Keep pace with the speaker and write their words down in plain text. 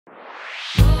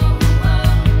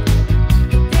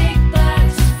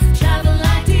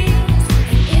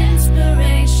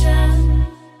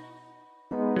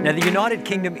Now, the United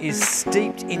Kingdom is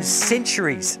steeped in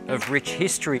centuries of rich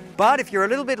history. But if you're a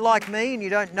little bit like me and you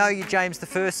don't know your James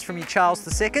I from your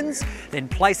Charles II, then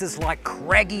places like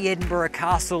craggy Edinburgh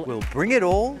Castle will bring it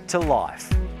all to life.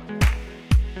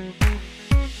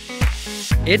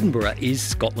 Edinburgh is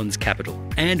Scotland's capital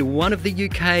and one of the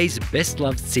UK's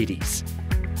best-loved cities.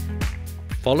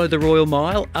 Follow the Royal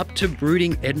Mile up to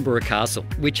brooding Edinburgh Castle,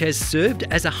 which has served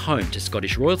as a home to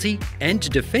Scottish royalty and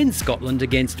to defend Scotland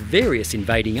against various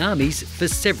invading armies for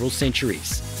several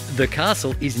centuries. The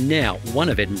castle is now one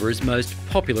of Edinburgh's most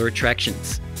popular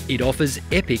attractions. It offers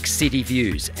epic city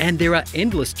views and there are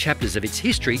endless chapters of its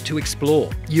history to explore.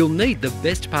 You'll need the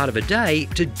best part of a day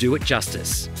to do it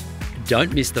justice.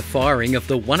 Don't miss the firing of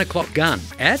the 1 o'clock gun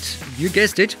at, you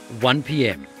guessed it, 1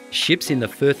 p.m. Ships in the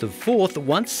Firth of Forth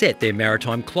once set their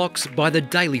maritime clocks by the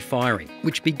daily firing,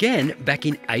 which began back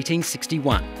in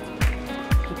 1861.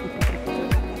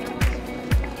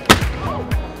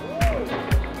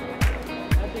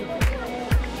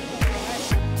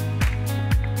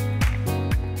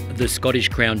 The Scottish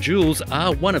Crown Jewels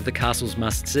are one of the castle's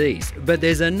must-sees, but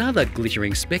there's another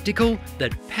glittering spectacle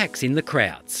that packs in the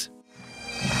crowds.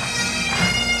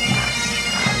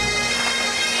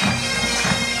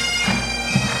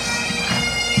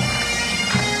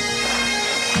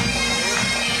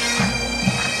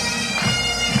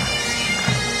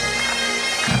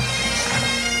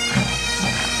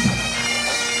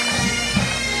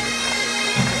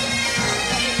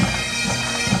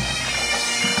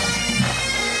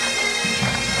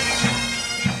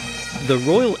 The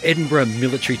Royal Edinburgh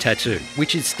Military Tattoo,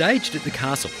 which is staged at the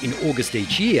castle in August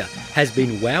each year, has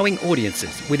been wowing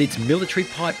audiences with its military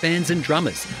pipe bands and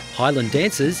drummers, highland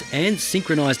dancers and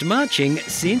synchronised marching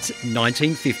since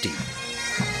 1950.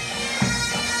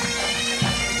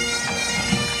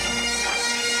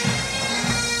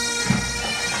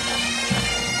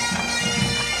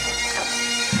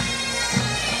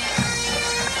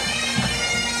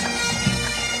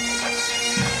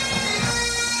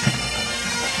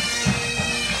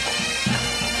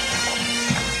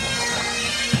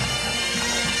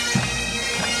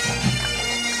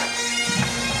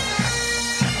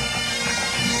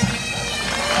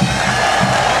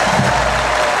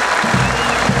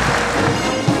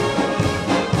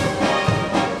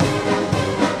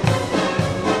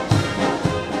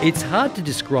 It's hard to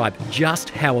describe just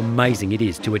how amazing it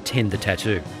is to attend the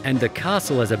tattoo, and the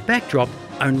castle as a backdrop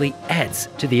only adds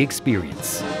to the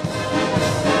experience.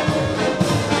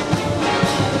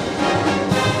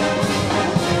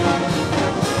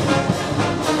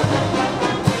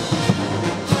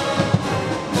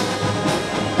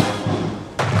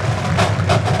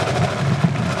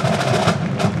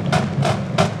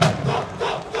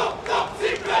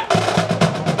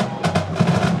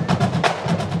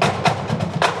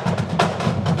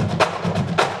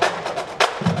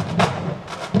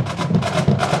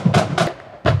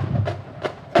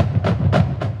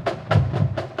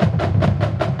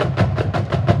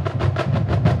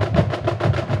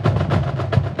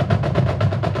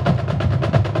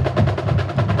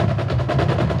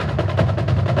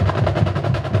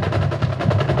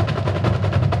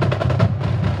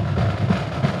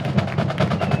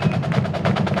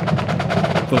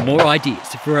 For more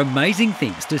ideas for amazing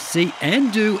things to see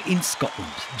and do in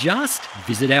Scotland, just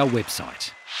visit our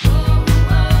website.